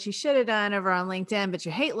do what you should have done over on LinkedIn, but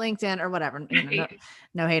you hate LinkedIn or whatever.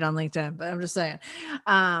 No hate on LinkedIn, but I'm just saying.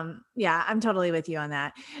 Yeah, I'm totally with you on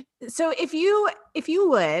that. So if you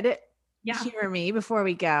would hear me before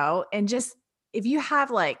we go, and just if you have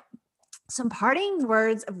like some parting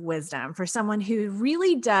words of wisdom for someone who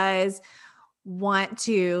really does want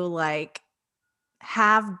to like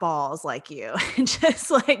have balls like you and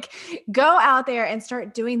just like go out there and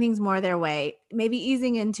start doing things more their way, maybe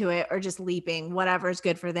easing into it or just leaping, whatever's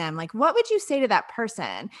good for them. Like, what would you say to that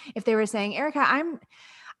person if they were saying, Erica, I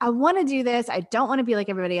want to do this. I don't want to be like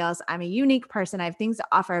everybody else. I'm a unique person. I have things to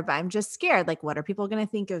offer, but I'm just scared. Like, what are people going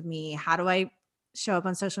to think of me? How do I show up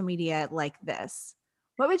on social media like this?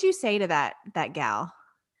 What would you say to that gal?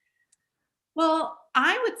 Well,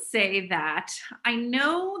 I would say that I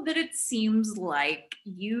know that it seems like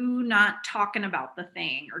you not talking about the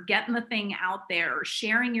thing or getting the thing out there or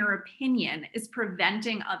sharing your opinion is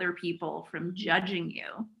preventing other people from judging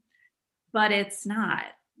you, but it's not,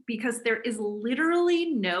 because there is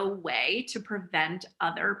literally no way to prevent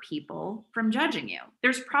other people from judging you.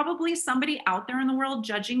 There's probably somebody out there in the world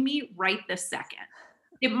judging me right this second.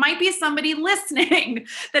 It might be somebody listening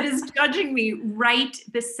that is judging me right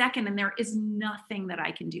this second, and there is nothing that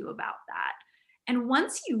I can do about that. And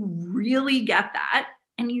once you really get that,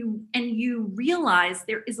 and you realize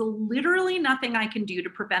there is literally nothing I can do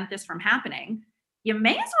to prevent this from happening, you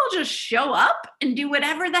may as well just show up and do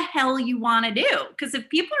whatever the hell you want to do. Because if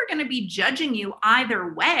people are going to be judging you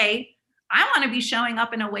either way, I want to be showing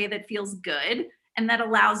up in a way that feels good and that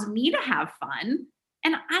allows me to have fun.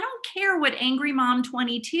 And I don't care what Angry Mom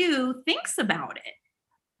 22 thinks about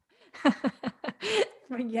it.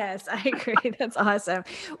 Yes, I agree. That's awesome.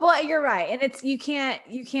 Well, you're right. And you can't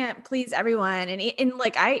please everyone. And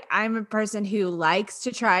like, I'm a person who likes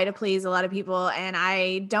to try to please a lot of people, and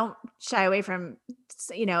I don't shy away from,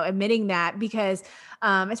 admitting that because,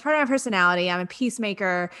 it's part of my personality. I'm a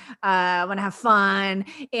peacemaker. I want to have fun.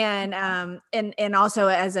 And also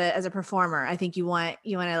as a performer, I think you want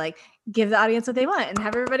to like give the audience what they want and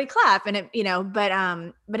have everybody clap. And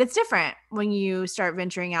but it's different when you start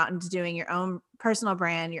venturing out into doing your own personal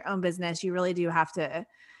brand, your own business. You really do have to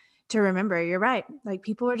remember, you're right. Like,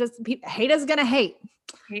 people are just, hate is going to hate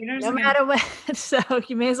no matter what. So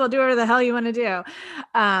you may as well do whatever the hell you want to do.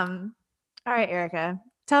 All right, Erica,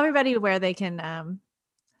 tell everybody where they can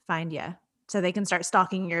find you so they can start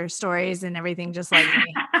stalking your stories and everything just like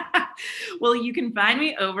me. Well, you can find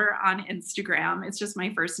me over on Instagram. It's just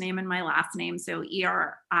my first name and my last name. So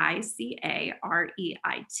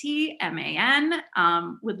ERICAREITMAN.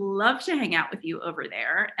 Would love to hang out with you over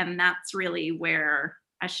there. And that's really where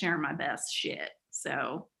I share my best shit.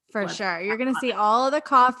 So for sure. You're going to see all of the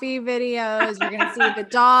coffee videos. You're going to see the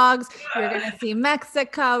dogs. You're going to see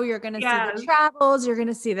Mexico. You're going to see the travels. You're going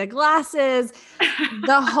to see the glasses,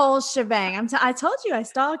 the whole shebang. I told you I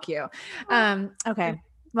stalk you. Okay.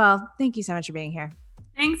 Well, thank you so much for being here.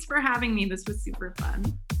 Thanks for having me. This was super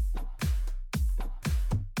fun.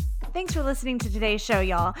 Thanks for listening to today's show,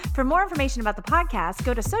 y'all. For more information about the podcast,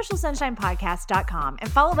 go to socialsunshinepodcast.com and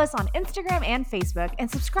follow us on Instagram and Facebook, and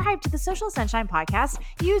subscribe to the Social Sunshine Podcast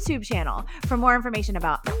YouTube channel. For more information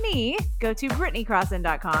about me, go to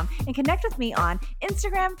BrittanyCrossan.com and connect with me on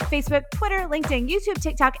Instagram, Facebook, Twitter, LinkedIn, YouTube,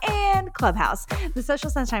 TikTok, and Clubhouse. The Social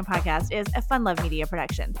Sunshine Podcast is a Fun Love Media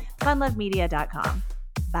production. funlovemedia.com.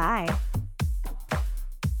 Bye.